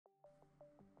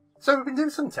So we've been doing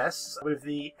some tests with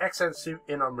the Xsens suit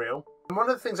in Unreal. And one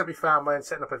of the things that we found when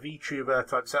setting up a VTuber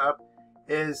type setup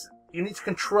is you need to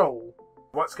control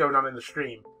what's going on in the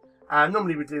stream. And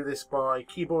normally we do this by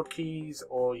keyboard keys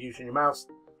or using your mouse.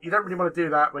 You don't really want to do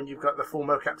that when you've got the full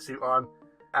mocap suit on.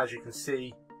 As you can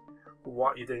see,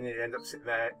 what you're doing, you end up sitting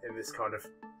there in this kind of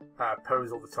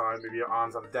pose all the time with your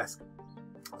arms on the desk.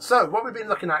 So what we've been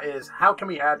looking at is how can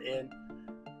we add in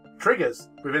triggers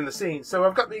within the scene. So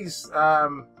I've got these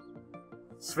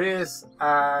spheres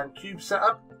and cubes set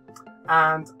up,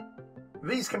 and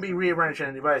these can be rearranged in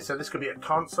any way. So this could be a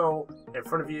console in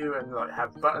front of you and like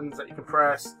have buttons that you can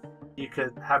press. You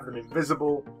could have them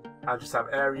invisible and just have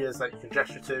areas that you can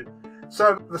gesture to.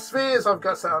 So the spheres I've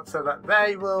got set up so that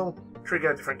they will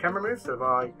trigger different camera moves. So if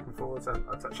I come forwards and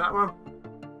I touch that one,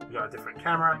 we've got a different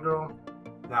camera angle.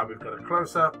 Now we've got a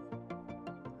close-up,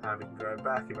 and we can go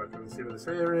back if I can see where the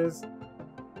sphere is.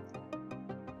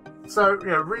 So, you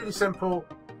know, really simple.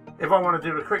 If I want to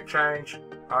do a quick change,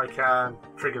 I can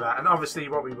trigger that. And obviously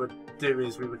what we would do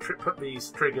is we would put these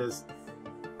triggers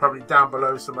probably down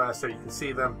below somewhere so you can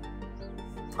see them.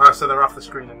 So they're off the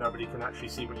screen and nobody can actually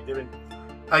see what you're doing.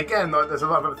 Again, like, there's a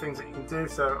lot of other things that you can do.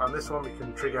 So on this one we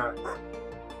can trigger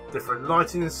different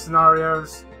lighting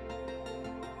scenarios.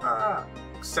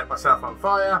 Set myself on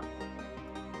fire,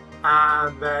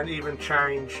 and then even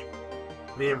change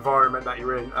the environment that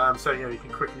you're in. So you know, you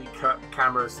can quickly cut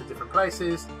cameras to different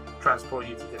places, transport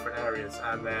you to different areas,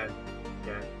 and then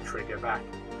trigger back.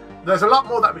 There's a lot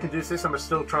more that we can do to this, and we're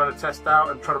still trying to test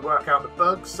out and trying to work out the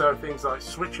bugs. So things like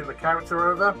switching the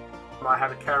character over. I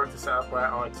had a character set up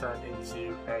where I turned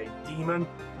into a demon,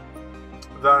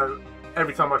 though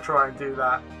every time I try and do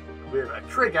that with a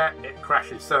trigger, it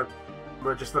crashes. So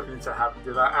we're just looking into how to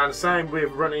do that. And same with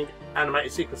running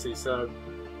animated sequences. So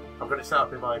I've got it set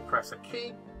up. If I press a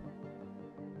key,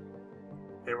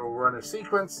 it will run a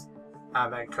sequence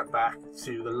and then cut back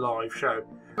to the live show.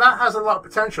 That has a lot of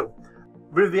potential.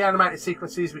 With the animated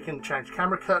sequences, we can change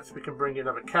camera cuts, we can bring in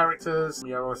other characters.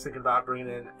 You know, I was thinking about bringing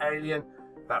in an alien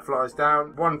that flies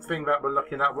down. One thing that we're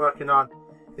looking at working on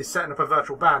is setting up a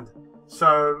virtual band.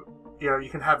 So, you know, you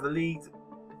can have the lead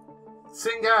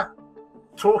singer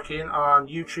talking on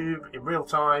YouTube in real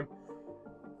time,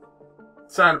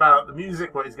 saying about the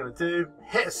music, what he's going to do,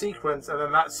 hit a sequence, and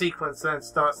then that sequence then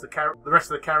starts the rest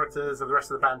of the characters and the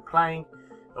rest of the band playing.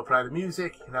 It'll play the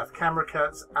music, you can have camera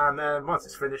cuts, and then once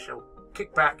it's finished, it'll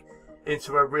kick back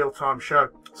into a real-time show.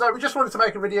 So we just wanted to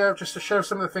make a video just to show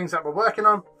some of the things that we're working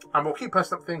on, and we'll keep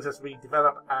posting up things as we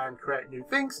develop and create new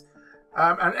things.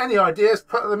 And any ideas,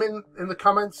 put them in the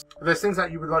comments. If there's things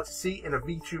that you would like to see in a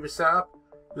VTuber setup,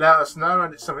 let us know,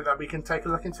 and it's something that we can take a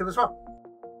look into as well.